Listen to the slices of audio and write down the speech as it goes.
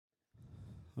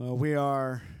We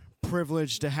are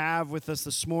privileged to have with us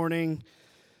this morning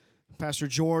Pastor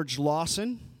George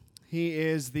Lawson. He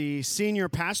is the senior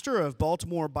pastor of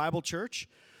Baltimore Bible Church,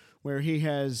 where he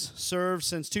has served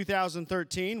since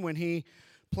 2013 when he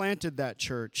planted that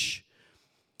church.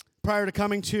 Prior to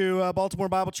coming to Baltimore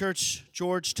Bible Church,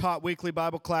 George taught weekly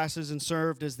Bible classes and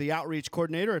served as the outreach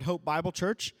coordinator at Hope Bible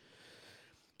Church,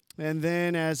 and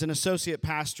then as an associate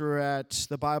pastor at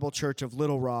the Bible Church of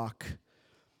Little Rock.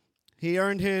 He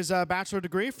earned his bachelor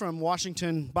degree from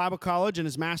Washington Bible College and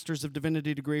his master's of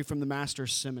divinity degree from the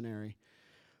Master's Seminary.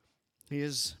 He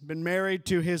has been married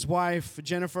to his wife,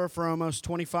 Jennifer, for almost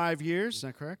 25 years. Is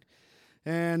that correct?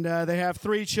 And they have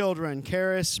 3 children,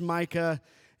 Karis, Micah,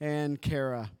 and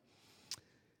Kara.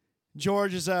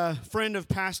 George is a friend of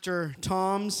Pastor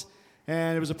Tom's,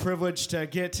 and it was a privilege to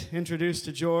get introduced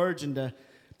to George and to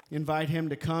invite him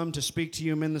to come to speak to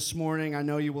you men this morning. I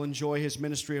know you will enjoy his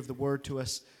ministry of the word to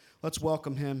us. Let's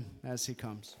welcome him as he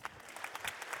comes.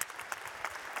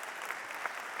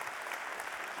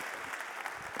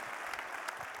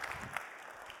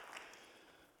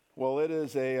 Well, it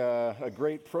is a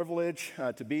great privilege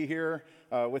to be here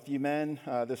with you men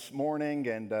this morning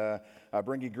and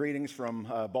bring you greetings from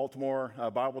Baltimore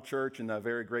Bible Church, and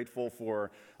very grateful for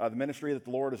the ministry that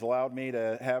the Lord has allowed me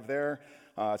to have there.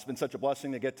 It's been such a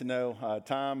blessing to get to know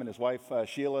Tom and his wife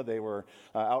Sheila. They were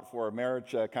out for a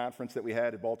marriage conference that we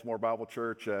had at Baltimore Bible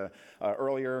Church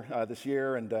earlier this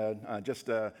year and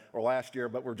or last year,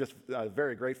 but we're just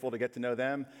very grateful to get to know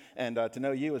them and to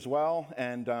know you as well.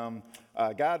 And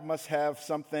God must have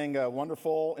something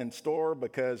wonderful in store,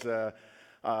 because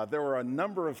there were a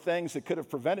number of things that could have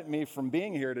prevented me from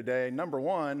being here today. Number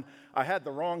one, I had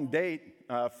the wrong date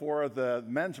for the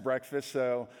men's breakfast,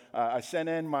 so I sent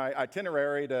in my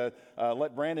itinerary to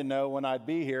let Brandon know when I'd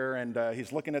be here, and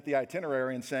he's looking at the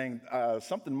itinerary and saying,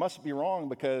 something must be wrong,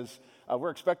 because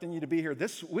we're expecting you to be here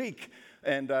this week,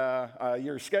 and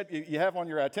you have on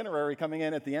your itinerary coming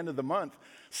in at the end of the month.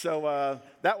 So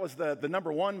that was the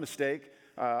number one mistake.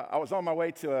 I was on my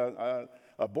way to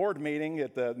a board meeting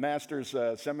at the Master's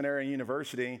Seminary and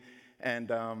University,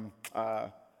 and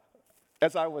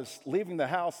as I was leaving the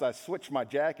house, I switched my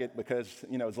jacket because,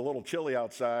 it was a little chilly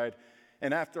outside,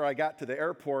 and after I got to the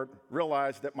airport,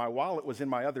 realized that my wallet was in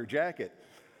my other jacket.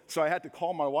 So I had to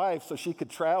call my wife so she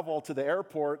could travel to the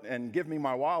airport and give me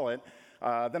my wallet.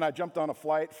 Then I jumped on a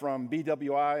flight from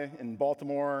BWI in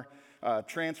Baltimore,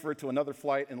 transferred to another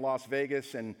flight in Las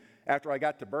Vegas, and after I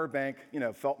got to Burbank,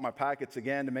 felt my pockets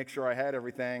again to make sure I had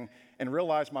everything, and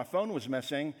realized my phone was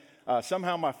missing.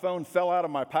 Somehow my phone fell out of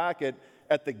my pocket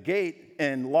at the gate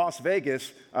in Las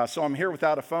Vegas, so I'm here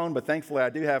without a phone, but thankfully I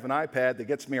do have an iPad that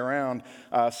gets me around.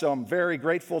 So I'm very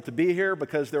grateful to be here,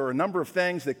 because there were a number of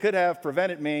things that could have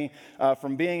prevented me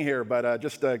from being here, but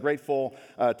just grateful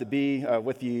to be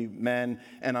with you men.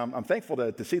 And I'm thankful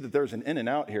to see that there's an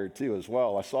In-N-Out here too as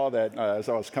well. I saw that as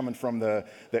I was coming from the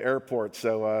airport.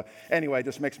 So anyway, it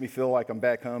just makes me feel like I'm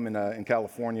back home in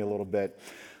California a little bit.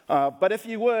 But if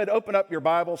you would, open up your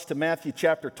Bibles to Matthew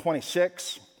chapter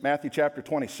 26. Matthew chapter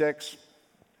 26.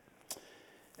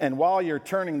 And while you're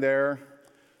turning there,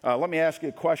 let me ask you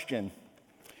a question.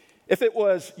 If it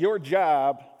was your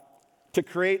job to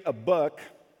create a book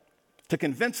to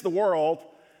convince the world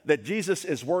that Jesus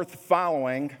is worth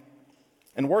following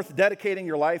and worth dedicating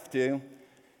your life to,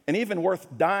 and even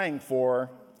worth dying for,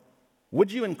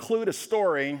 would you include a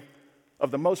story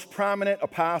of the most prominent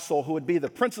apostle who would be the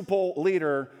principal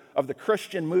leader of the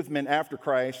Christian movement after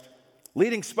Christ,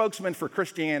 leading spokesman for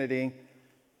Christianity,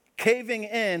 caving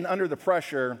in under the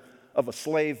pressure of a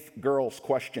slave girl's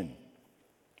question?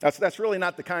 That's really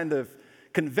not the kind of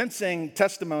convincing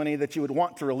testimony that you would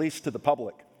want to release to the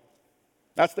public.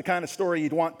 That's the kind of story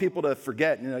you'd want people to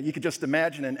forget. You could just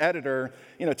imagine an editor,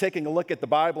 taking a look at the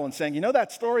Bible and saying,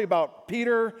 that story about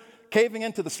Peter caving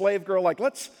into the slave girl,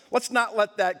 let's not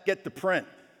let that get to print.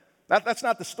 That's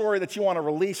not the story that you want to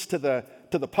release to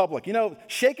the public.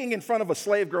 Shaking in front of a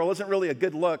slave girl isn't really a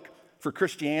good look for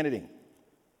Christianity.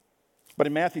 But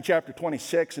in Matthew chapter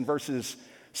 26 and verses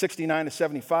 69 to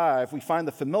 75, we find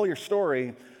the familiar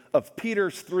story of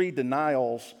Peter's 3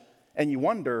 denials, and you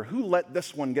wonder, who let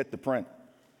this one get to print?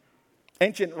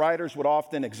 Ancient writers would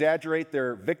often exaggerate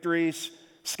their victories,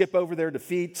 skip over their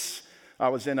defeats. I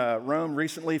was in Rome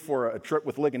recently for a trip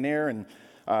with Ligonier, and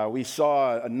we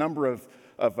saw a number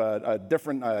of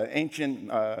different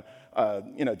ancient,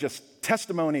 just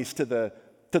testimonies to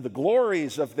the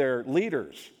glories of their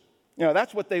leaders.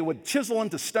 That's what they would chisel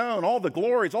into stone, all the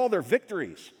glories, all their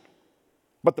victories.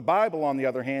 But the Bible, on the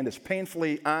other hand, is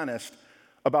painfully honest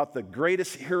about the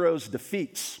greatest heroes'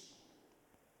 defeats.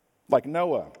 Like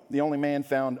Noah, the only man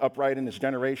found upright in his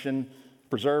generation,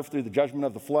 preserved through the judgment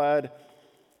of the flood.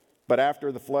 But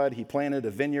after the flood, he planted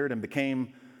a vineyard and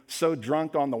became so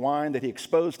drunk on the wine that he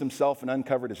exposed himself and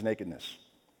uncovered his nakedness.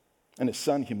 And his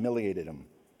son humiliated him.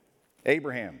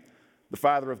 Abraham, the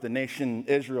father of the nation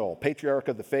Israel, patriarch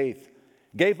of the faith,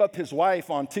 gave up his wife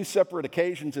on 2 separate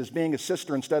occasions as being his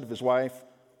sister instead of his wife.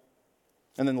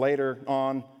 And then later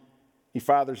on, he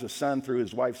fathers a son through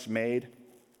his wife's maid.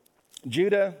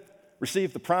 Judah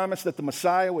received the promise that the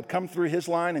Messiah would come through his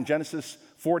line in Genesis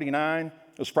 49.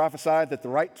 It was prophesied that the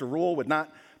right to rule would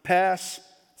not pass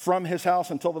from his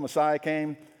house until the Messiah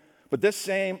came. But this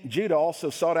same Judah also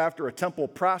sought after a temple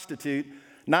prostitute,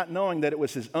 not knowing that it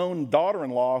was his own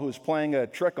daughter-in-law who was playing a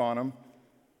trick on him.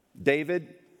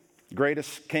 David, the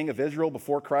greatest king of Israel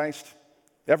before Christ.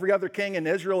 Every other king in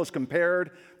Israel is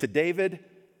compared to David.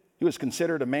 He was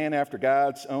considered a man after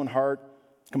God's own heart,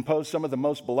 composed some of the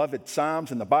most beloved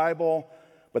psalms in the Bible.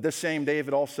 But this same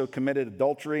David also committed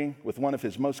adultery with one of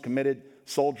his most committed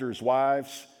soldiers'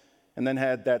 wives, and then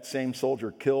had that same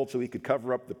soldier killed so he could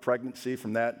cover up the pregnancy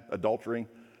from that adultery.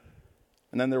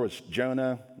 And then there was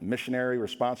Jonah, missionary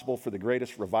responsible for the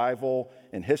greatest revival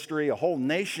in history, a whole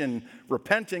nation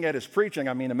repenting at his preaching.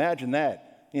 I mean, imagine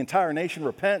that. The entire nation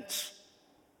repents.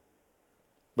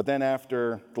 But then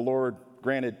after the Lord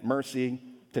granted mercy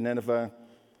to Nineveh,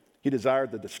 he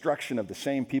desired the destruction of the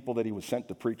same people that he was sent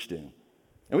to preach to.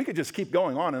 And we could just keep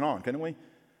going on and on, couldn't we?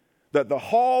 The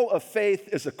hall of faith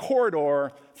is a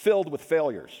corridor filled with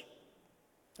failures.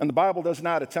 And the Bible does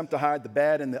not attempt to hide the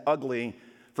bad and the ugly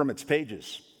from its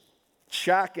pages.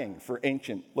 Shocking for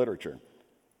ancient literature.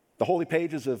 The holy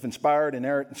pages of inspired,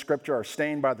 inerrant scripture are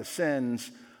stained by the sins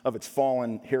of its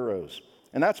fallen heroes.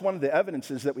 And that's one of the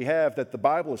evidences that we have that the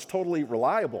Bible is totally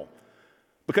reliable.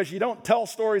 Because you don't tell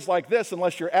stories like this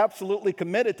unless you're absolutely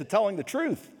committed to telling the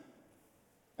truth.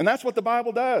 And that's what the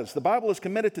Bible does. The Bible is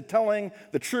committed to telling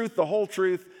the truth, the whole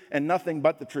truth, and nothing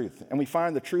but the truth. And we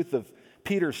find the truth of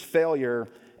Peter's failure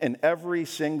in every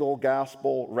single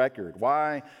gospel record.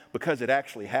 Why? Because it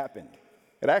actually happened.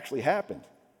 It actually happened.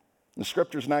 The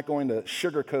scripture's not going to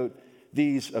sugarcoat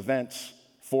these events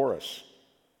for us.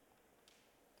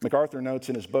 MacArthur notes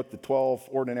in his book, The 12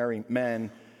 Ordinary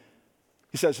Men,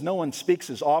 he says, no one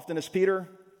speaks as often as Peter,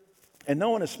 and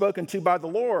no one is spoken to by the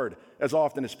Lord as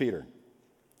often as Peter.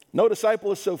 No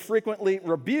disciple is so frequently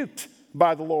rebuked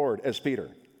by the Lord as Peter.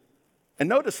 And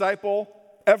no disciple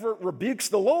ever rebukes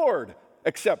the Lord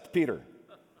except Peter.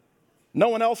 No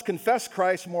one else confessed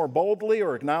Christ more boldly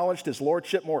or acknowledged his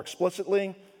lordship more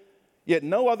explicitly. Yet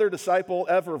no other disciple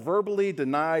ever verbally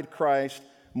denied Christ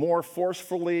more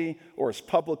forcefully or as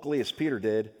publicly as Peter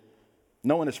did.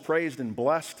 No one is praised and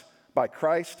blessed by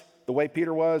Christ the way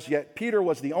Peter was, yet Peter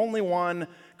was the only one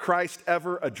Christ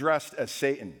ever addressed as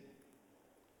Satan.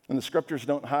 And the scriptures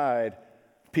don't hide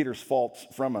Peter's faults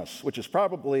from us, which is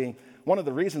probably one of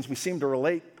the reasons we seem to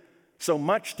relate so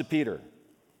much to Peter.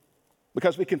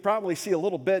 Because we can probably see a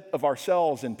little bit of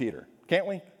ourselves in Peter, can't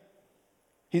we?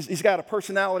 He's got a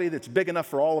personality that's big enough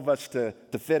for all of us to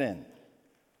fit in.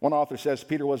 One author says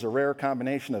Peter was a rare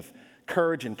combination of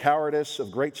courage and cowardice,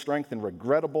 of great strength and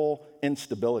regrettable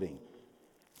instability.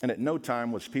 And at no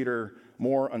time was Peter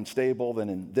more unstable than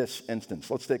in this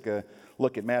instance. Let's take a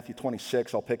look at Matthew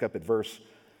 26. I'll pick up at verse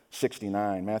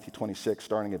 69. Matthew 26,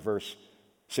 starting at verse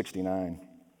 69.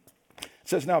 It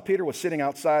says, now Peter was sitting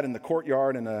outside in the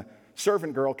courtyard, and a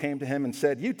servant girl came to him and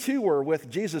said, you too were with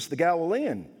Jesus the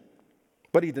Galilean.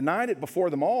 But he denied it before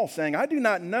them all, saying, I do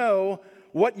not know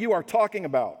what you are talking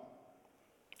about.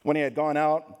 When he had gone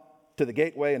out to the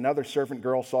gateway, another servant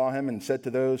girl saw him and said to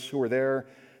those who were there,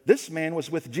 this man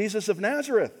was with Jesus of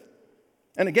Nazareth.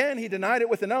 And again, he denied it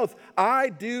with an oath, I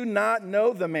do not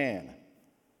know the man.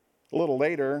 A little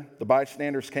later, the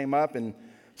bystanders came up and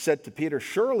said to Peter,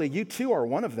 surely you too are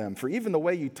one of them, for even the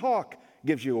way you talk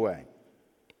gives you away.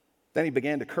 Then he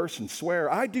began to curse and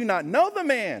swear, I do not know the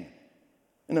man.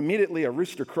 And immediately a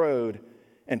rooster crowed,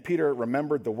 and Peter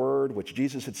remembered the word which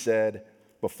Jesus had said,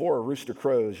 before a rooster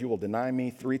crows, you will deny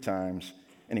me 3 times.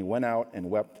 And he went out and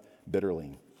wept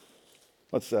bitterly.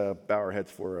 Let's bow our heads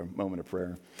for a moment of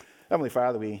prayer. Heavenly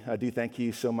Father, we do thank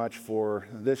you so much for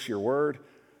this, your word.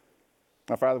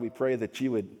 Now, Father, we pray that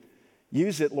you would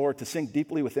use it, Lord, to sink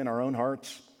deeply within our own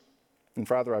hearts. And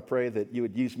Father, I pray that you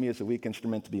would use me as a weak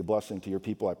instrument to be a blessing to your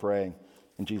people, I pray.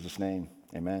 In Jesus' name,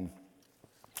 amen.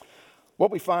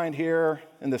 What we find here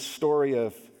in this story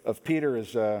of Peter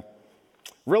is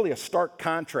really a stark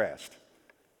contrast.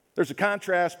 There's a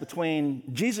contrast between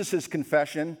Jesus'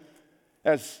 confession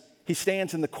as he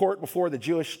stands in the court before the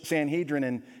Jewish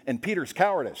Sanhedrin and Peter's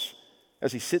cowardice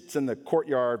as he sits in the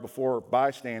courtyard before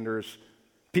bystanders,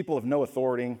 people of no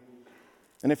authority.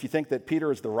 And if you think that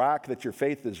Peter is the rock that your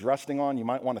faith is resting on, you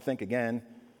might want to think again.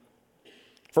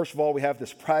 First of all, we have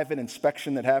this private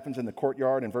inspection that happens in the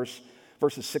courtyard in verses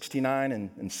 69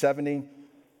 and 70,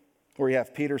 where you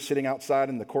have Peter sitting outside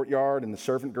in the courtyard, and the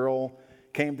servant girl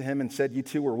came to him and said, "You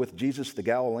two were with Jesus the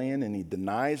Galilean," and he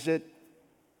denies it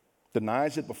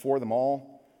before them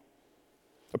all.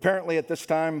 Apparently at this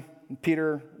time,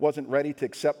 Peter wasn't ready to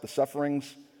accept the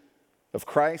sufferings of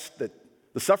Christ, that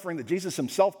the suffering that Jesus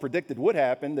himself predicted would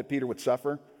happen, that Peter would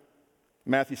suffer.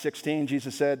 In Matthew 16,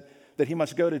 Jesus said that he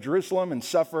must go to Jerusalem and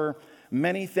suffer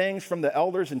many things from the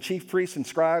elders and chief priests and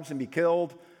scribes and be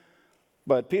killed.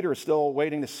 But Peter is still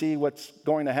waiting to see what's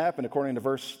going to happen, according to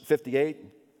verse 58.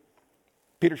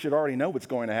 Peter should already know what's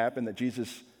going to happen, that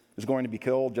Jesus is going to be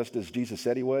killed just as Jesus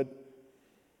said he would.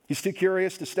 He's too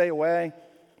curious to stay away,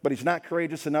 but he's not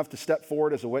courageous enough to step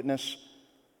forward as a witness.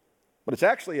 But it's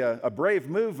actually a brave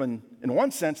move in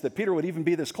one sense that Peter would even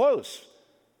be this close.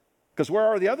 Because where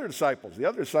are the other disciples? The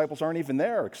other disciples aren't even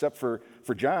there except for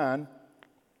John.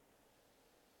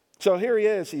 So here he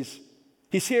is.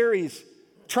 He's here. He's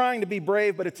trying to be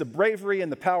brave, but it's a bravery in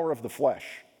the power of the flesh.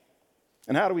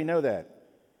 And how do we know that?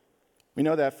 We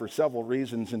know that for several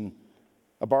reasons. And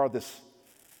I borrowed this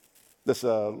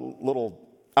little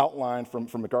outline from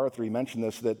MacArthur. He mentioned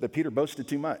this, that Peter boasted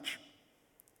too much.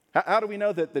 How do we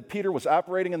know that Peter was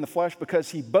operating in the flesh? Because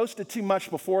he boasted too much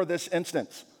before this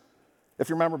instance. If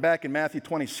you remember back in Matthew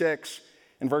 26,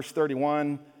 in verse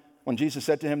 31, when Jesus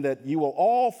said to him that you will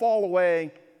all fall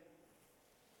away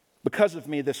because of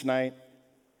me this night,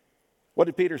 what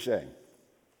did Peter say?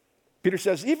 Peter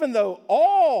says, even though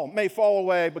all may fall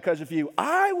away because of you,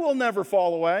 I will never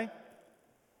fall away.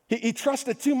 He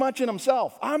trusted too much in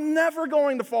himself. I'm never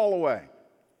going to fall away.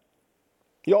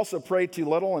 He also prayed too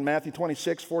little in Matthew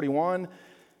 26:41.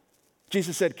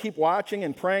 Jesus said, keep watching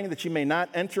and praying that you may not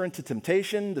enter into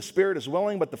temptation. The spirit is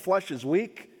willing, but the flesh is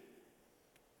weak.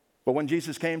 But when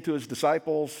Jesus came to his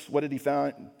disciples, what did he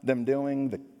find them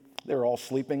doing? They were all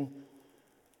sleeping.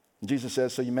 And Jesus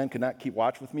says, so you men could not keep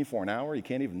watch with me for an hour? You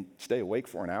can't even stay awake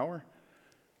for an hour?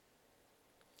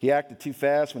 He acted too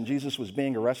fast when Jesus was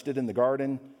being arrested in the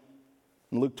garden.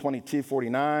 In Luke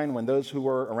 22:49, when those who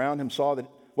were around him saw that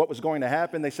what was going to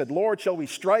happen, they said, Lord, shall we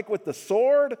strike with the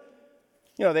sword?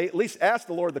 They at least asked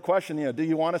the Lord the question, do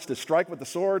you want us to strike with the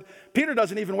sword? Peter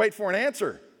doesn't even wait for an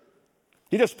answer.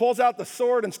 He just pulls out the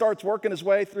sword and starts working his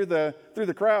way through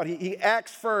the crowd. He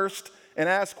acts first and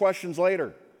asks questions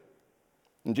later.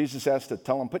 And Jesus has to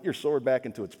tell him, put your sword back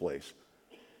into its place.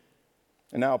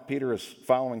 And now Peter is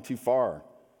following too far.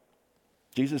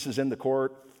 Jesus is in the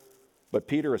court, but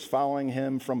Peter is following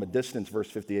him from a distance, verse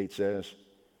 58 says.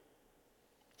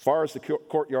 As far as the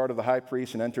courtyard of the high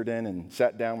priest, and entered in and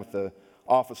sat down with the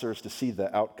officers to see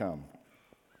the outcome.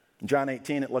 In John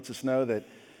 18, it lets us know that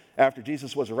after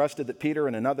Jesus was arrested, that Peter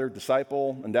and another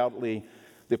disciple, undoubtedly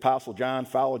the Apostle John,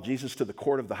 followed Jesus to the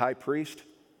court of the high priest.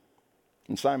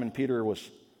 And Simon Peter was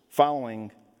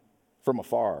following from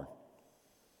afar.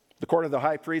 The court of the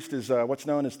high priest is what's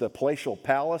known as the palatial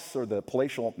palace or the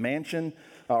palatial mansion.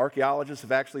 Archaeologists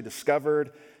have actually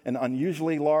discovered an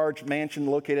unusually large mansion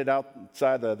located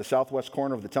outside the southwest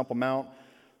corner of the Temple Mount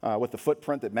with a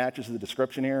footprint that matches the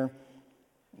description here.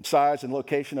 Size and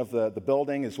location of the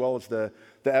building, as well as the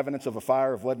evidence of a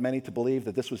fire, have led many to believe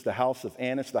that this was the house of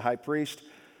Annas, the high priest.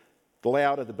 The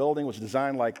layout of the building was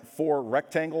designed like 4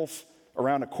 rectangles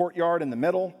around a courtyard in the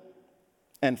middle.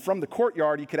 And from the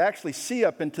courtyard, you could actually see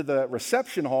up into the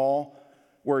reception hall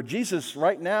where Jesus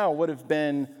right now would have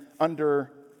been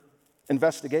under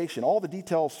investigation. All the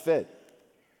details fit.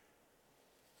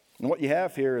 And what you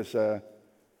have here is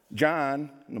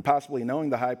John, possibly knowing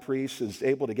the high priest, is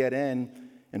able to get in,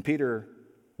 and Peter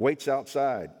waits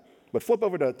outside. But flip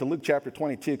over to Luke chapter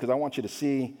 22, because I want you to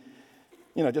see,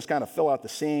 just kind of fill out the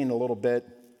scene a little bit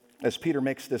as Peter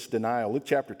makes this denial. Luke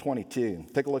chapter 22.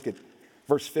 Take a look at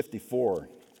verse 54.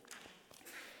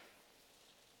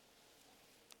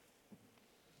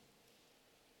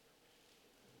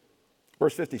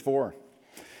 Verse 54.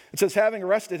 It says, having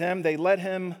arrested him, they led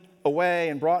him away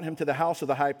and brought him to the house of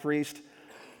the high priest.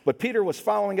 But Peter was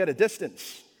following at a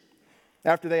distance.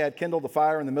 After they had kindled the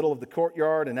fire in the middle of the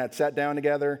courtyard and had sat down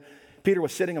together, Peter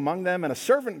was sitting among them, and a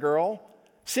servant girl,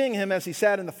 seeing him as he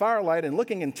sat in the firelight and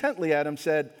looking intently at him,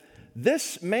 said,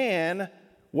 this man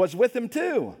was with him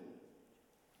too.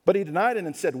 But he denied it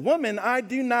and said, woman, I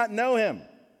do not know him.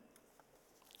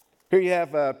 Here you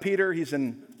have Peter. He's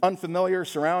in unfamiliar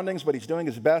surroundings, but he's doing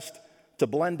his best to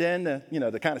blend in,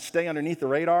 to kind of stay underneath the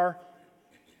radar.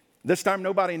 This time,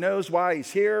 nobody knows why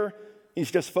he's here.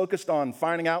 He's just focused on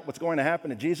finding out what's going to happen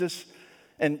to Jesus.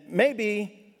 And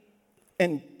maybe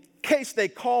in case they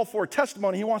call for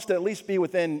testimony, he wants to at least be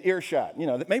within earshot.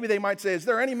 That maybe they might say, is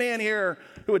there any man here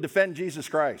who would defend Jesus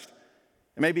Christ?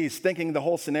 And maybe he's thinking the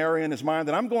whole scenario in his mind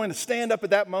that I'm going to stand up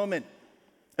at that moment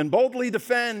and boldly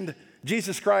defend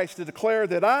Jesus Christ to declare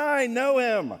that I know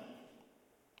him.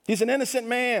 He's an innocent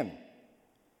man.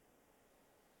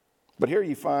 But here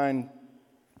you find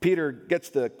Peter gets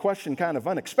the question kind of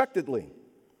unexpectedly.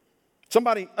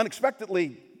 Somebody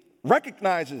unexpectedly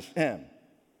recognizes him.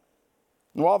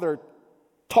 And while they're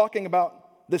talking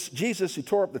about this Jesus who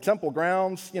tore up the temple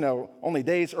grounds, only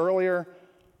days earlier,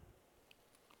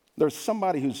 there's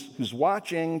somebody who's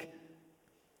watching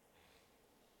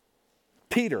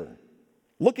Peter,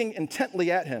 looking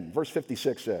intently at him, verse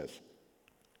 56 says,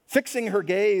 fixing her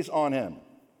gaze on him.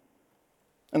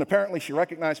 And apparently she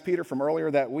recognized Peter from earlier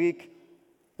that week,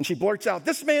 and she blurts out,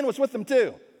 this man was with them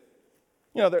too.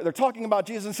 They're talking about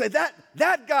Jesus and say,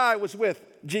 that guy was with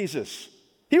Jesus.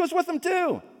 He was with them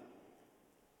too.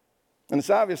 And it's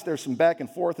obvious there's some back and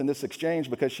forth in this exchange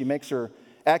because she makes her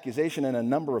accusation in a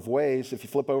number of ways. If you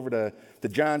flip over to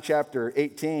John chapter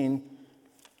 18,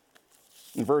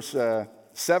 in verse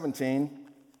 17,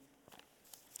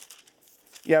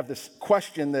 you have this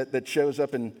question that shows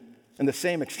up in the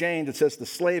same exchange. It says, the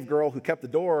slave girl who kept the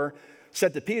door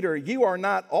said to Peter, you are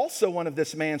not also one of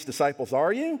this man's disciples,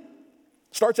 are you?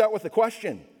 Starts out with a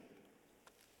question.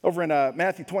 Over in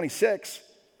Matthew 26,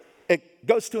 it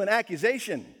goes to an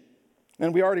accusation.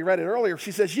 And we already read it earlier.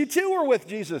 She says, you too were with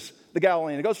Jesus, the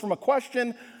Galilean. It goes from a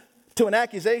question to an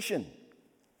accusation.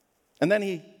 And then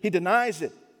he denies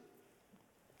it.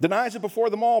 Denies it before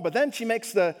them all. But then she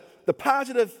makes the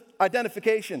positive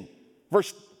identification.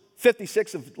 Verse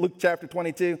 56 of Luke chapter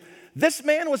 22. This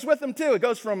man was with them too. It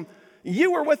goes from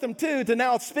you were with them too to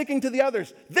now speaking to the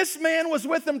others. This man was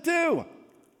with them too.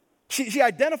 She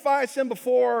identifies him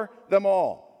before them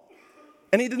all.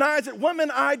 And he denies it.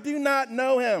 Woman, I do not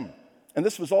know him. And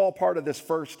this was all part of this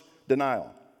first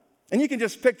denial. And you can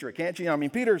just picture it, can't you?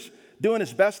 Peter's doing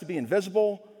his best to be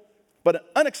invisible,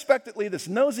 but unexpectedly, this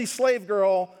nosy slave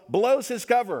girl blows his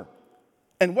cover.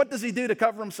 And what does he do to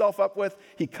cover himself up with?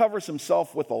 He covers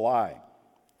himself with a lie.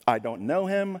 I don't know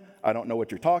him. I don't know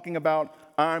what you're talking about.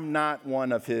 I'm not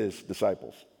one of his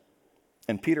disciples.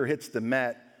 And Peter hits the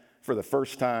mat for the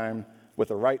first time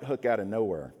with a right hook out of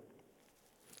nowhere.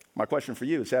 My question for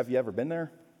you is, have you ever been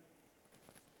there?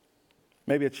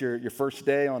 Maybe it's your first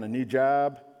day on a new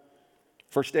job,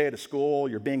 first day at a school,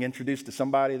 you're being introduced to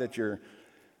somebody that you're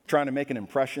trying to make an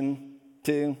impression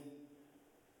to.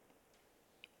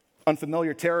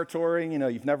 Unfamiliar territory,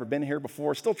 you've never been here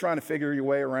before, still trying to figure your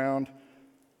way around.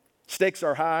 Stakes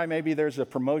are high, maybe there's a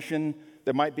promotion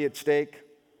that might be at stake,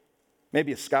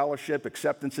 maybe a scholarship,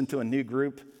 acceptance into a new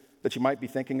group that you might be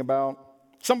thinking about,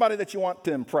 somebody that you want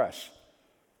to impress.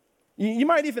 You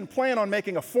might even plan on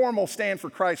making a formal stand for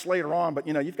Christ later on, but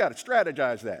you've got to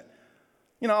strategize that.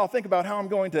 I'll think about how I'm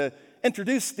going to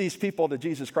introduce these people to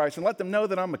Jesus Christ and let them know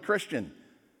that I'm a Christian.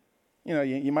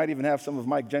 You might even have some of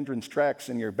Mike Gendron's tracts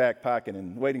in your back pocket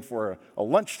and waiting for a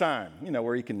lunchtime,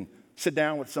 where you can sit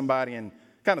down with somebody and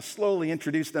kind of slowly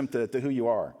introduce them to who you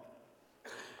are.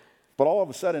 But all of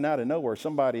a sudden, out of nowhere,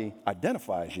 somebody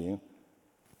identifies you,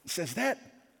 says,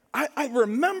 I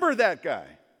remember that guy.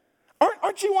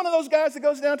 Aren't you one of those guys that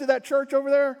goes down to that church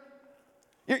over there?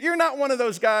 You're not one of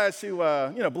those guys who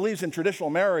believes in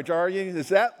traditional marriage, are you? Is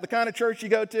that the kind of church you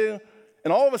go to?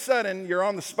 And all of a sudden, you're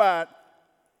on the spot,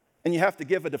 and you have to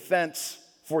give a defense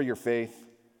for your faith.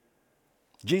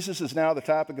 Jesus is now the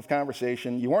topic of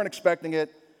conversation. You weren't expecting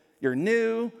it. You're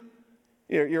new.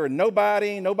 You're a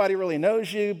nobody. Nobody really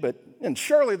knows you, and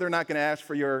surely they're not going to ask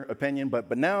for your opinion,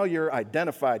 but now you're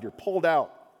identified. You're pulled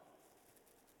out.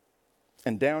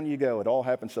 And down you go. It all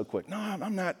happened so quick. No,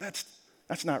 I'm not. That's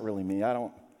not really me.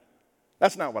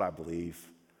 That's not what I believe.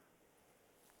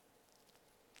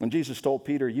 When Jesus told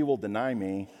Peter, you will deny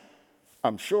me,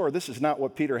 I'm sure this is not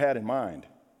what Peter had in mind.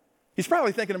 He's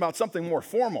probably thinking about something more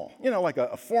formal, like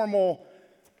a formal,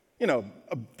 a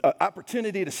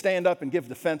opportunity to stand up and give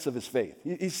defense of his faith.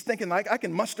 He's thinking, I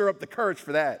can muster up the courage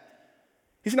for that.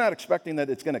 He's not expecting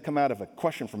that it's going to come out of a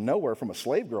question from nowhere from a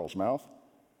slave girl's mouth.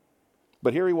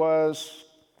 But here he was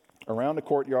around the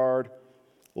courtyard.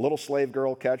 A little slave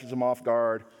girl catches him off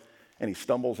guard, and he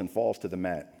stumbles and falls to the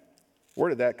mat. Where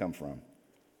did that come from?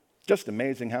 Just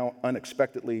amazing how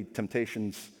unexpectedly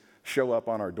temptations show up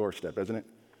on our doorstep, isn't it?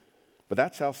 But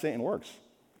that's how Satan works.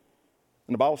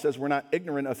 And the Bible says we're not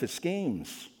ignorant of his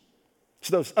schemes.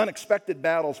 So those unexpected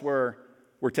battles were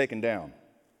taken down.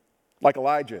 Like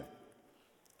Elijah,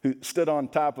 who stood on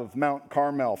top of Mount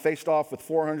Carmel, faced off with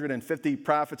 450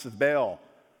 prophets of Baal.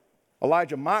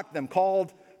 Elijah mocked them,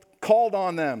 called called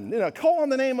on them. Call on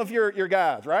the name of your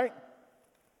gods, right?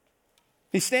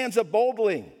 He stands up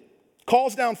boldly,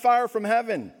 calls down fire from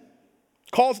heaven,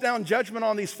 calls down judgment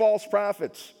on these false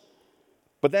prophets.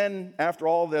 But then, after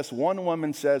all this, one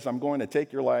woman says, I'm going to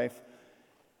take your life,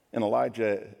 and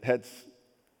Elijah heads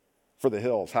for the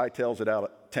hills, hightails it out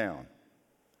of town.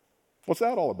 What's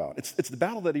that all about? It's the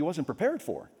battle that he wasn't prepared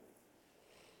for.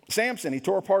 Samson, he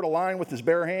tore apart a lion with his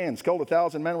bare hands, killed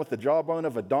 1,000 men with the jawbone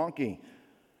of a donkey,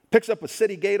 picks up a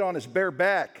city gate on his bare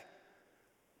back.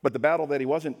 But the battle that he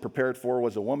wasn't prepared for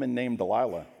was a woman named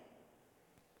Delilah.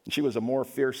 And she was a more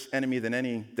fierce enemy than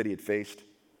any that he had faced.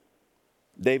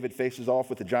 David faces off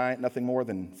with a giant, nothing more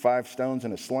than 5 stones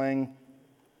and a sling.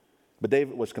 But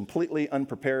David was completely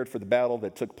unprepared for the battle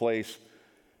that took place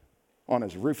on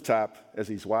his rooftop as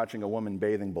he's watching a woman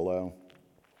bathing below.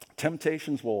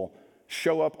 Temptations will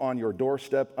show up on your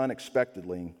doorstep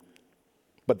unexpectedly,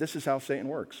 but this is how Satan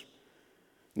works.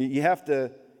 You have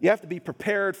to be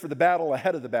prepared for the battle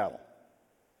ahead of the battle.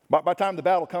 By the time the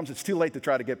battle comes, it's too late to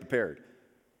try to get prepared.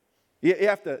 You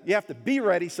have to be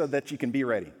ready so that you can be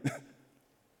ready.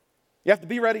 You have to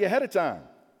be ready ahead of time.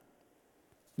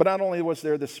 But not only was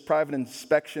there this private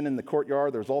inspection in the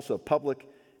courtyard, there was also a public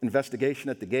investigation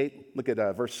at the gate. Look at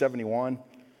verse 71.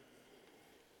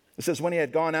 It says, when he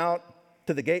had gone out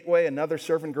to the gateway, another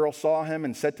servant girl saw him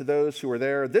and said to those who were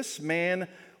there, this man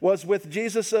was with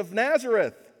Jesus of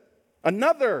Nazareth.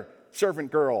 Another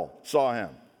servant girl saw him.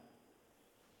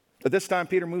 At this time,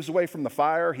 Peter moves away from the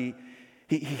fire. He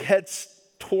heads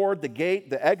toward the gate,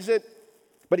 the exit,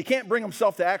 but he can't bring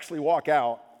himself to actually walk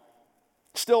out.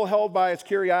 Still held by his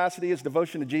curiosity, his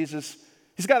devotion to Jesus.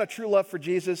 He's got a true love for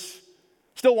Jesus.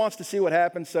 Still wants to see what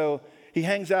happens, so he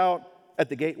hangs out at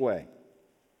the gateway.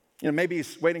 Maybe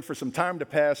he's waiting for some time to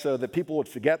pass so that people would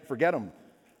forget him.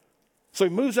 So he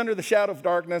moves under the shadow of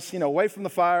darkness, away from the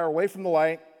fire, away from the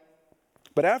light.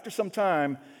 But after some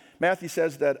time, Matthew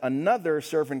says that another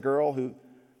servant girl who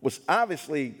was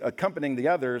obviously accompanying the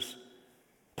others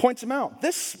points him out.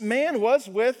 This man was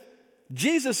with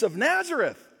Jesus of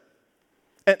Nazareth.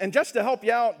 And just to help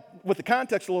you out with the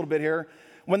context a little bit here,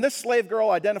 when this slave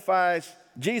girl identifies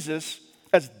Jesus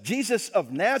as Jesus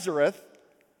of Nazareth,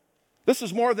 this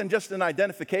is more than just an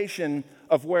identification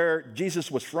of where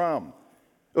Jesus was from.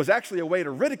 It was actually a way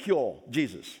to ridicule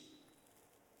Jesus.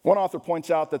 One author points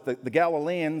out that the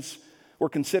Galileans were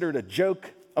considered a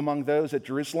joke among those at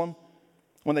Jerusalem.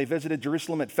 When they visited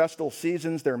Jerusalem at festal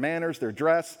seasons, their manners, their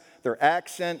dress, their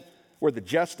accent were the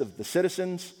jest of the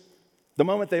citizens. The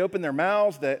moment they opened their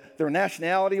mouths, their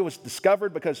nationality was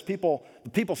discovered because the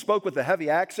people spoke with a heavy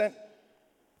accent.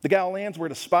 The Galileans were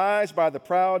despised by the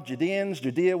proud Judeans.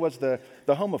 Judea was the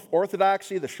home of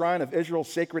orthodoxy, the shrine of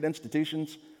Israel's sacred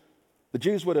institutions. The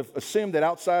Jews would have assumed that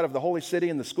outside of the holy city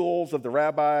and the schools of the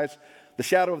rabbis, the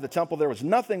shadow of the temple, there was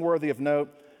nothing worthy of note.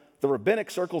 The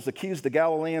rabbinic circles accused the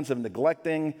Galileans of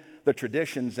neglecting the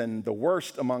traditions, and the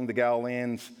worst among the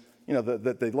Galileans,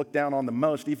 that they looked down on the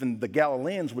most, even the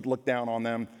Galileans would look down on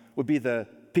them, would be the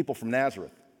people from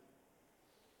Nazareth.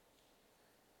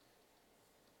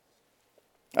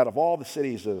 Out of all the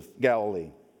cities of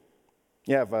Galilee,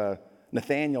 you have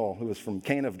Nathanael, who was from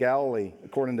Cana of Galilee,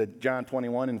 according to John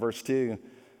 21 and verse 2.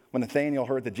 When Nathanael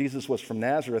heard that Jesus was from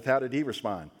Nazareth, how did he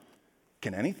respond?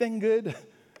 Can anything good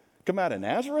come out of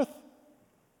Nazareth?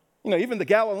 Even the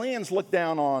Galileans looked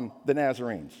down on the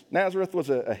Nazarenes. Nazareth was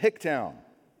a hick town.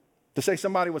 To say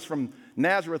somebody was from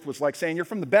Nazareth was like saying you're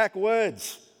from the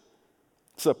backwoods.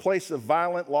 It's a place of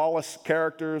violent, lawless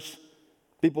characters,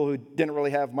 people who didn't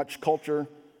really have much culture.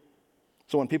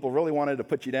 So when people really wanted to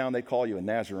put you down, they'd call you a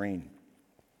Nazarene.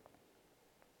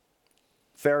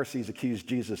 Pharisees accused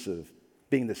Jesus of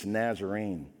being this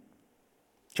Nazarene.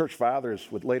 Church fathers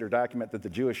would later document that the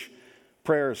Jewish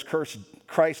prayers cursed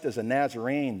Christ as a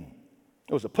Nazarene.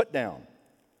 It was a put down.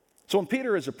 So when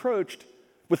Peter is approached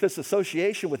with this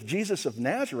association with Jesus of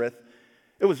Nazareth,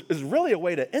 it was really a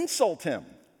way to insult him,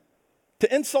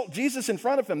 to insult Jesus in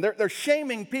front of him. They're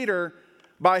shaming Peter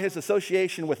by his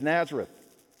association with Nazareth.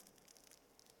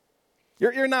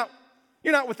 You're not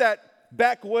with that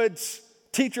backwoods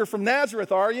teacher from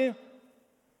Nazareth, are you?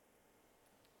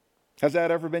 Has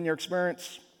that ever been your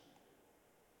experience?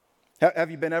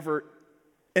 Have you been ever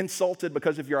insulted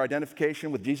because of your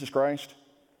identification with Jesus Christ?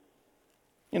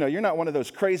 You're not one of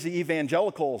those crazy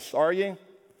evangelicals, are you?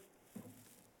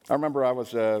 I remember I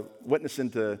was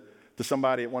witnessing to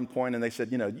somebody at one point, and they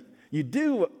said, you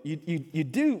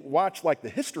do watch like the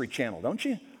History Channel, don't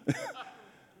you?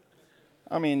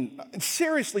 I mean,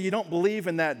 seriously, you don't believe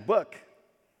in that book.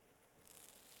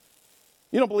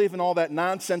 You don't believe in all that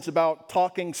nonsense about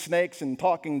talking snakes and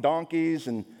talking donkeys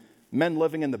and men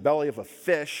living in the belly of a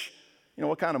fish. You know,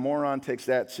 what kind of moron takes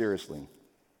that seriously?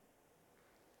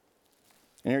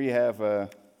 And here you have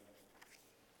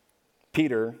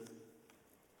Peter,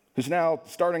 who's now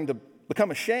starting to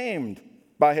become ashamed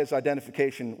by his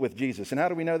identification with Jesus. And how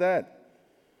do we know that?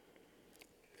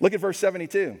 Look at verse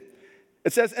 72.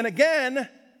 It says, and again,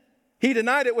 he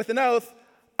denied it with an oath,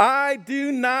 I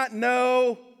do not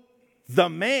know the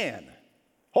man.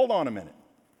 Hold on a minute.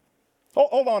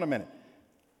 Hold on a minute.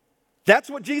 That's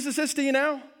what Jesus is to you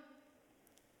now?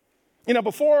 You know,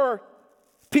 before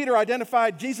Peter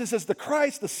identified Jesus as the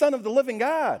Christ, the Son of the living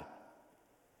God.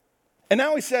 And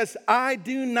now he says, I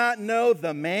do not know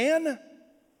the man.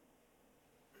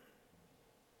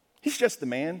 He's just the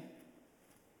man.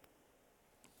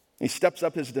 He steps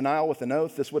up his denial with an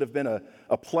oath. This would have been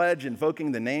a pledge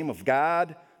invoking the name of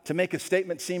God to make his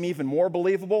statement seem even more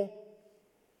believable.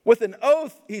 With an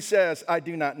oath, he says, I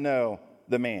do not know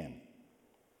the man.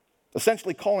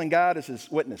 Essentially calling God as his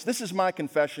witness. This is my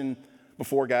confession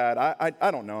before God.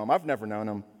 I don't know him. I've never known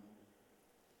him.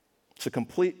 It's a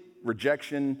complete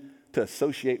rejection to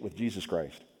associate with Jesus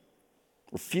Christ.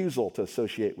 Refusal to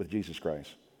associate with Jesus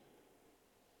Christ.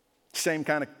 Same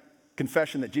kind of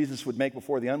confession that Jesus would make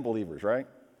before the unbelievers, right?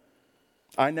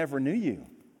 I never knew you.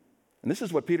 And this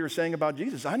is what Peter is saying about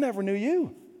Jesus. I never knew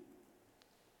you.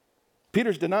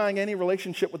 Peter's denying any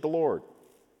relationship with the Lord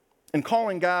and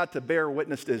calling God to bear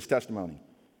witness to his testimony.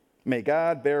 May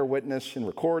God bear witness and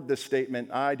record this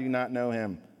statement, I do not know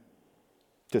him,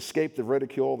 to escape the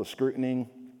ridicule, the scrutiny,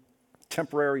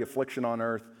 temporary affliction on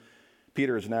earth.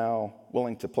 Peter is now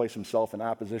willing to place himself in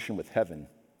opposition with heaven.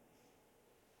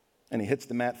 And he hits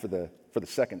the mat for the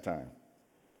second time.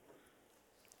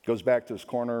 Goes back to his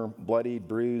corner, bloodied,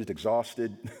 bruised,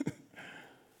 exhausted.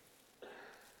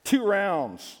 2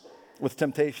 rounds with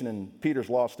temptation, and Peter's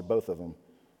lost to both of them.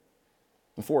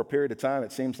 And for a period of time,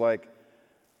 it seems like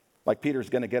Peter's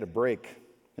going to get a break.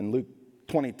 In Luke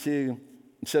 22,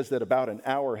 it says that about an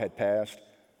hour had passed.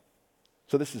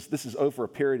 So this is over a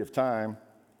period of time,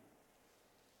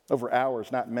 over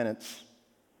hours, not minutes.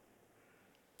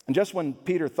 And just when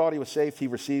Peter thought he was safe, he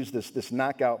receives this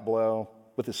knockout blow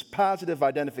with this positive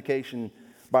identification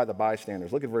by the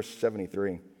bystanders. Look at verse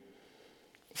 73. It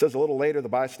says, a little later, the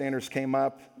bystanders came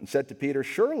up and said to Peter,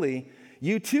 surely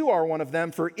you too are one of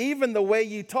them, for even the way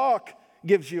you talk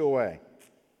gives you away.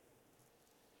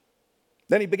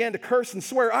 Then he began to curse and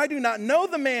swear, I do not know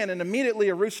the man. And immediately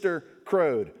a rooster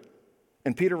crowed.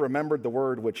 And Peter remembered the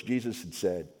word which Jesus had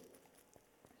said.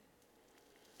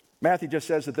 Matthew just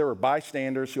says that there were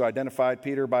bystanders who identified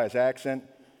Peter by his accent.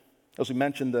 As we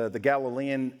mentioned, the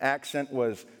Galilean accent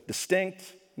was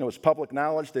distinct. It was public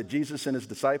knowledge that Jesus and his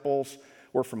disciples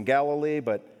were from Galilee,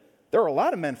 but there were a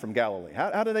lot of men from Galilee.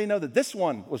 How do they know that this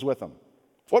one was with them?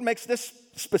 What makes this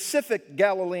specific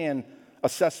Galilean a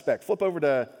suspect? Flip over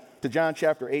to John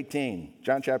chapter 18.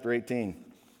 John chapter 18.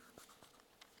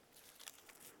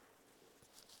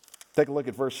 Take a look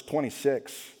at verse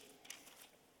 26.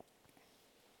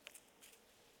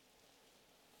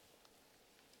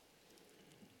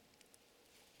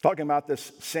 Talking about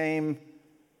this same,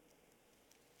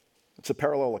 it's a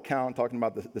parallel account, talking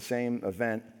about the same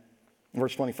event. In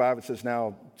verse 25, it says,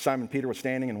 now Simon Peter was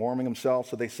standing and warming himself.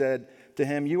 So they said to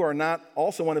him, you are not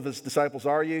also one of his disciples,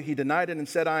 are you? He denied it and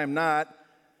said, I am not.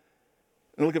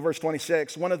 And look at verse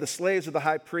 26. One of the slaves of the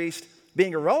high priest,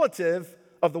 being a relative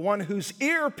of the one whose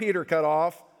ear Peter cut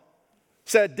off,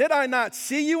 said, did I not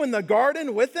see you in the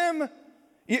garden with him?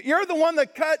 You're the one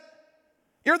that cut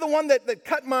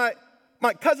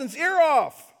my cousin's ear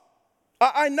off.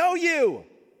 I know you.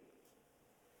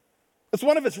 It's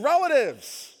one of his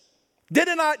relatives.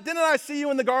 Didn't I see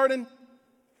you in the garden?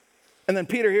 And then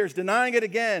Peter here is denying it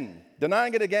again,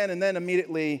 and then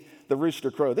immediately the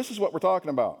rooster crowed. This is what we're talking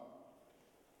about.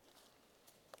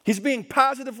 He's being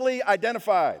positively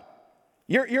identified.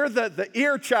 You're the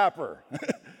ear chopper.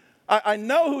 I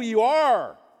know who you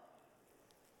are.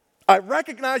 I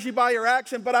recognize you by your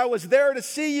accent, but I was there to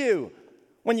see you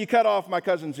when you cut off my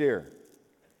cousin's ear.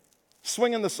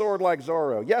 Swinging the sword like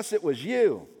Zorro. Yes, it was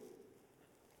you.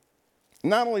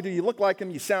 Not only do you look like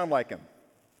him, you sound like him.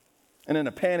 And in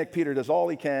a panic, Peter does all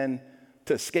he can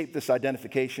to escape this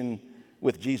identification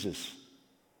with Jesus.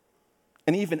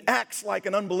 And he even acts like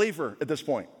an unbeliever at this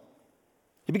point.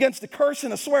 He begins to curse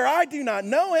and to swear, I do not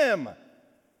know him.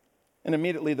 And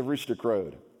immediately the rooster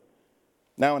crowed.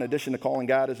 Now, in addition to calling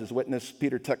God as his witness,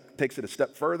 Peter takes it a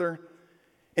step further,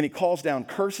 and he calls down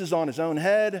curses on his own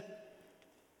head.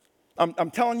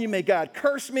 I'm telling you, may God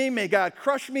curse me, may God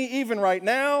crush me even right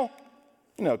now.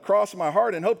 Cross my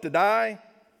heart and hope to die.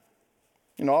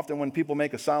 Often when people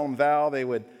make a solemn vow, they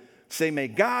would say, may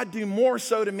God do more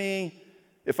so to me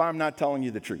if I'm not telling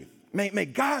you the truth. May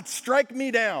God strike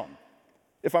me down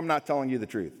if I'm not telling you the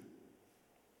truth.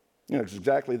 You know, it's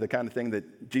exactly the kind of thing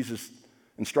that Jesus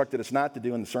instructed us not to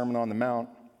do in the Sermon on the Mount.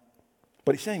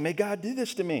 But he's saying, may God do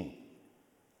this to me.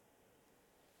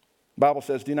 The Bible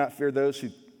says, do not fear those who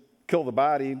kill the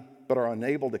body, but are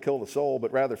unable to kill the soul,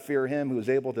 but rather fear him who is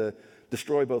able to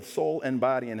destroy both soul and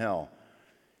body in hell.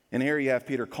 And here you have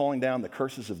Peter calling down the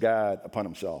curses of God upon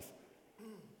himself.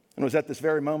 And it was at this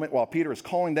very moment, while Peter is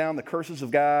calling down the curses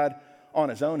of God on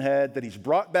his own head, that he's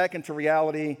brought back into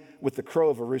reality with the crow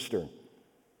of a rooster.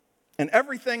 And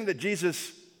everything that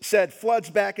Jesus said floods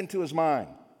back into his mind.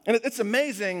 And it's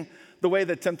amazing the way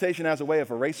that temptation has a way of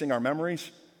erasing our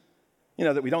memories. You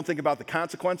know, that we don't think about the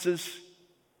consequences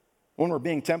when we're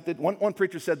being tempted. One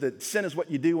preacher said that sin is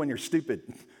what you do when you're stupid.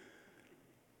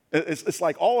 It's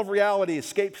like all of reality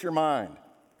escapes your mind.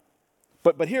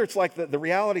 But here it's like the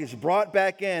reality is brought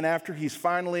back in after he's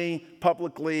finally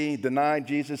publicly denied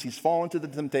Jesus. He's fallen to the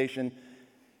temptation.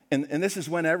 And this is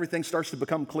when everything starts to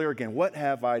become clear again. What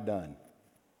have I done?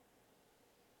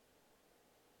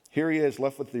 Here he is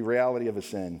left with the reality of his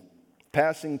sin.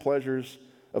 Passing pleasures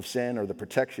of sin, or the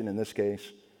protection in this case.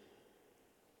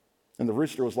 And the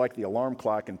rooster was like the alarm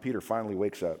clock, and Peter finally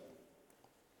wakes up.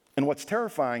 And what's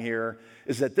terrifying here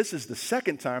is that this is the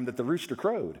second time that the rooster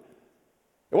crowed.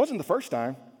 It wasn't the first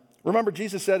time. Remember,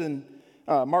 Jesus said in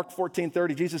Mark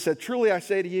 14:30, Jesus said, truly I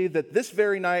say to you that this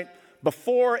very night,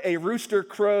 before a rooster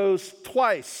crows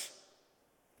twice,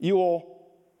 you will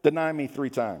deny me 3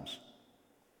 times.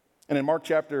 And in Mark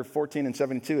chapter 14 and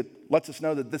 72, it lets us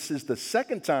know that this is the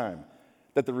second time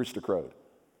that the rooster crowed.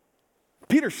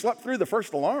 Peter slept through the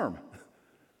first alarm.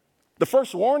 The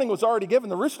first warning was already given.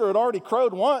 The rooster had already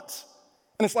crowed once.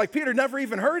 And it's like Peter never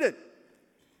even heard it.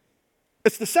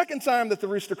 It's the second time that the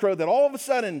rooster crowed that all of a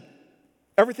sudden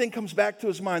everything comes back to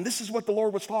his mind. This is what the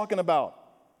Lord was talking about.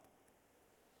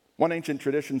 One ancient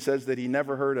tradition says that he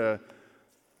never heard a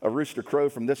rooster crow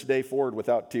from this day forward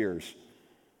without tears.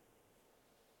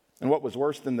 And what was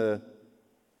worse than the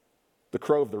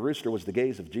crow of the rooster was the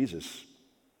gaze of Jesus.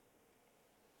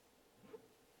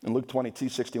 In Luke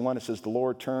 22:61, it says, the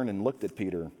Lord turned and looked at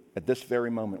Peter at this very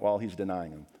moment while he's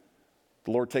denying him.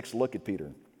 The Lord takes a look at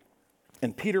Peter.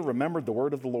 And Peter remembered the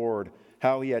word of the Lord,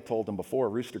 how he had told him, before a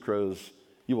rooster crows,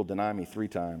 you will deny me 3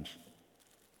 times.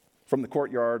 From the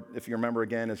courtyard, if you remember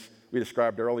again, as we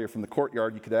described earlier, from the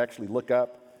courtyard, you could actually look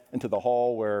up into the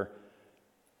hall where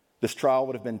this trial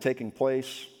would have been taking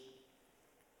place,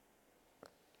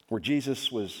 where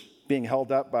Jesus was being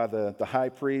held up by the high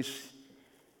priest,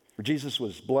 where Jesus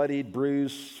was bloodied,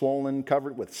 bruised, swollen,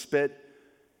 covered with spit.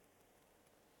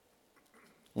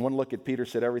 And one look at Peter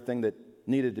said everything that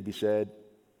needed to be said.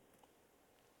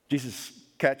 Jesus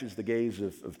catches the gaze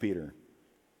of Peter.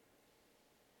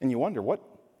 And you wonder, what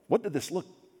did this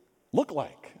look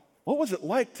like? What was it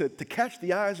like to catch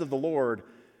the eyes of the Lord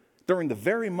during the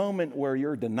very moment where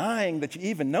you're denying that you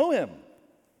even know him?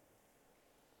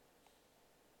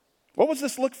 What was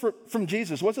this look from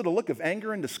Jesus? Was it a look of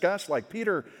anger and disgust, like,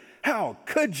 Peter, how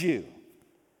could you?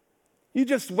 You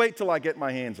just wait till I get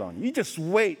my hands on you. You just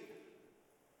wait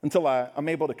until I'm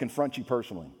able to confront you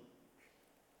personally.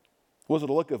 Was it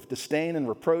a look of disdain and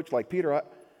reproach, like, Peter,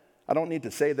 I don't need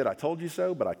to say that I told you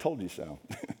so, but I told you so?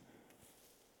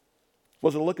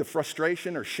 Was it a look of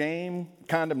frustration or shame,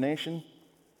 condemnation?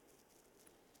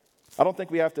 I don't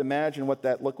think we have to imagine what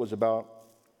that look was about,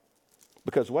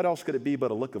 because what else could it be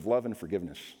but a look of love and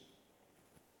forgiveness?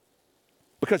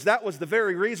 Because that was the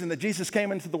very reason that Jesus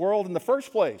came into the world in the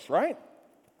first place, right?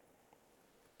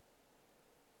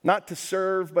 Not to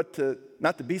serve,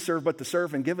 not to be served, but to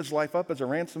serve and give his life up as a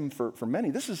ransom for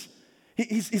many.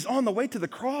 He's on the way to the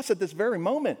cross at this very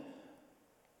moment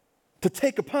to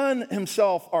take upon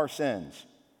himself our sins.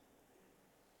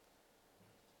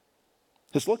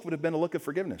 His look would have been a look of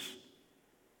forgiveness.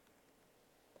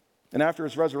 And after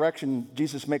his resurrection,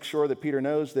 Jesus makes sure that Peter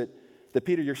knows that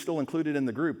Peter, you're still included in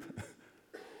the group.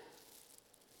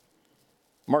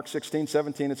 Mark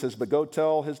 16:17, it says, but go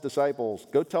tell his disciples,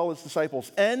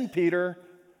 and Peter,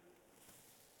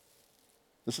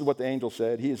 this is what the angel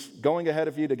said, he is going ahead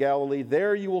of you to Galilee.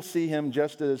 There you will see him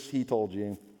just as he told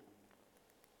you.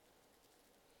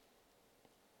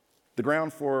 The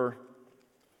ground for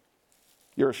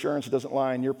your assurance doesn't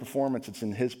lie in your performance, it's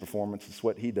in his performance. It's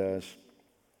what he does.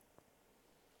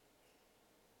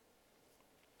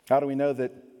 How do we know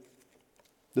that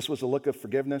this was a look of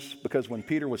forgiveness? Because when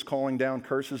Peter was calling down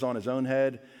curses on his own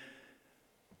head,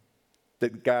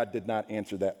 that God did not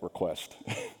answer that request.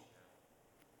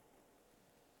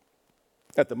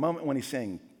 At the moment when he's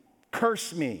saying,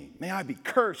 curse me. May I be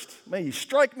cursed. May you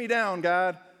strike me down,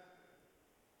 God.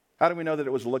 How do we know that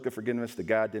it was a look of forgiveness that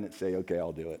God didn't say, okay,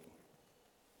 I'll do it?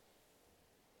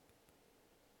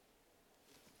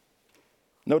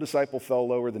 No disciple fell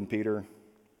lower than Peter.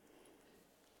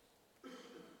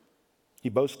 He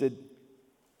boasted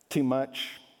too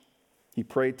much. He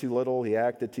prayed too little. He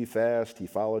acted too fast. He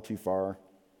followed too far.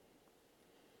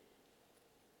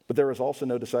 But there was also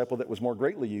no disciple that was more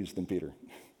greatly used than Peter.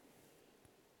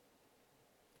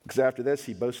 Because after this,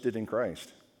 he boasted in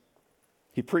Christ.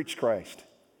 He preached Christ.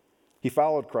 He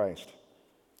followed Christ.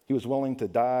 He was willing to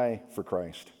die for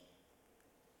Christ.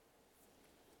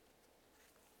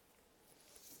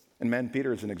 And men,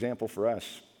 Peter is an example for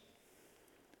us.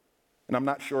 And I'm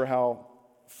not sure how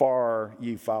far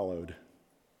you followed.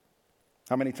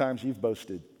 How many times you've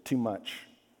boasted too much.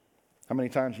 How many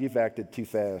times you've acted too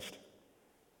fast.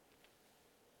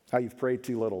 How you've prayed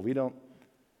too little.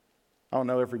 I don't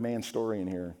know every man's story in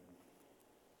here.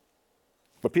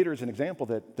 But Peter is an example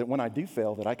that when I do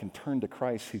fail, that I can turn to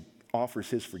Christ who offers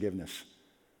his forgiveness.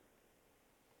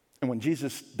 And when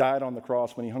Jesus died on the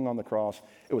cross, when he hung on the cross,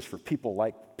 it was for people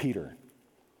like Peter.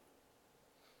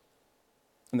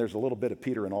 And there's a little bit of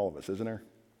Peter in all of us, isn't there?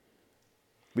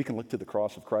 We can look to the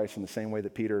cross of Christ in the same way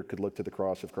that Peter could look to the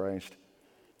cross of Christ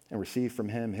and receive from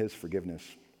him his forgiveness.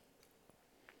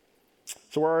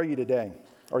 So where are you today?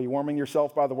 Are you warming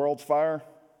yourself by the world's fire?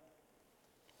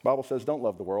 The Bible says don't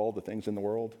love the world, the things in the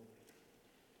world.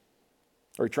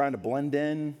 Are you trying to blend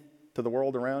in to the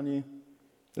world around you,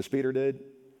 as Peter did?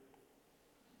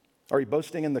 Are you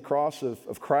boasting in the cross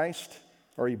of Christ,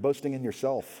 or are you boasting in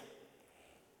yourself?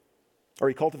 Are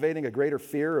you cultivating a greater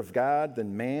fear of God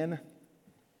than man?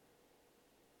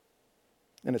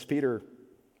 And as Peter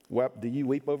wept, do you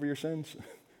weep over your sins?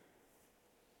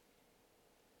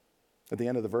 At the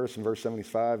end of the verse, in verse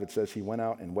 75, it says he went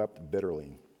out and wept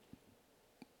bitterly.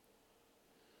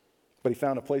 But he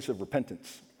found a place of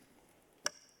repentance.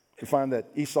 We find that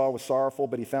Esau was sorrowful,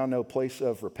 but he found no place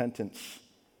of repentance.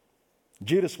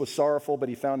 Judas was sorrowful, but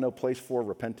he found no place for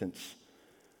repentance.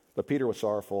 But Peter was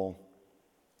sorrowful,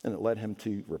 and it led him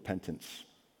to repentance.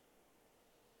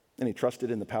 And he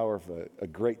trusted in the power of a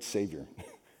great Savior.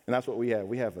 And that's what we have.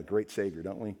 We have a great Savior,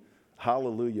 don't we?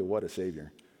 Hallelujah, what a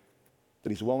Savior. That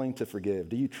he's willing to forgive.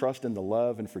 Do you trust in the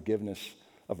love and forgiveness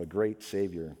of a great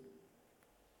Savior?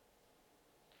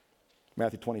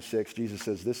 Matthew 26, Jesus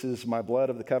says, "This is my blood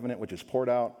of the covenant, which is poured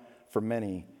out for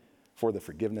many for the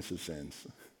forgiveness of sins."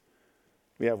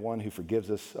 We have one who forgives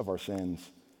us of our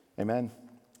sins. Amen?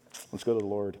 Let's go to the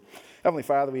Lord. Heavenly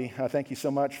Father, we thank you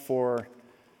so much for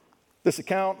this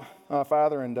account,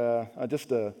 Father, and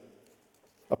just a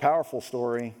powerful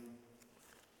story,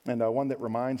 and one that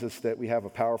reminds us that we have a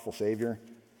powerful Savior.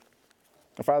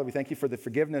 Father, we thank you for the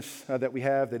forgiveness that we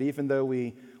have, that even though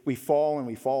we fall and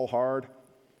we fall hard,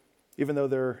 even though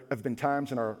there have been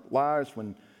times in our lives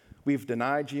when we've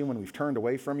denied you, when we've turned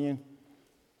away from you,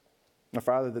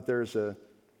 Father, that there's a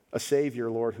Savior,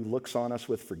 Lord, who looks on us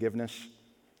with forgiveness.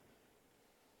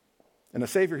 And a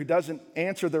Savior who doesn't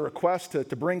answer the request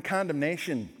to bring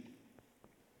condemnation,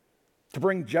 to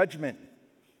bring judgment.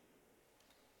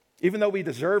 Even though we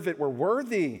deserve it, we're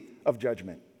worthy of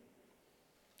judgment.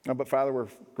 But Father, we're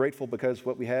grateful because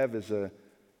what we have is a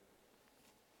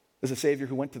Savior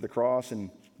who went to the cross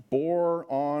and bore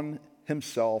on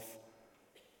himself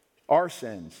our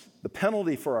sins, the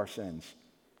penalty for our sins,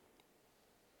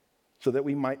 so that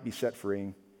we might be set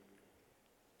free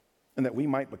and that we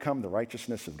might become the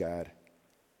righteousness of God.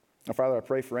 Now, Father, I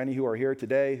pray for any who are here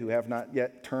today who have not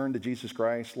yet turned to Jesus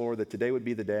Christ, Lord, that today would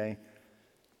be the day,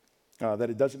 that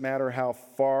it doesn't matter how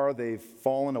far they've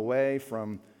fallen away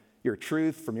from your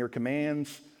truth, from your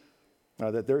commands,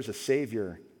 that there's a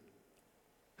Savior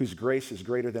whose grace is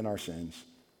greater than our sins.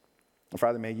 And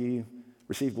Father, may you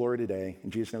receive glory today.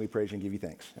 In Jesus' name we praise you and give you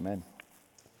thanks. Amen.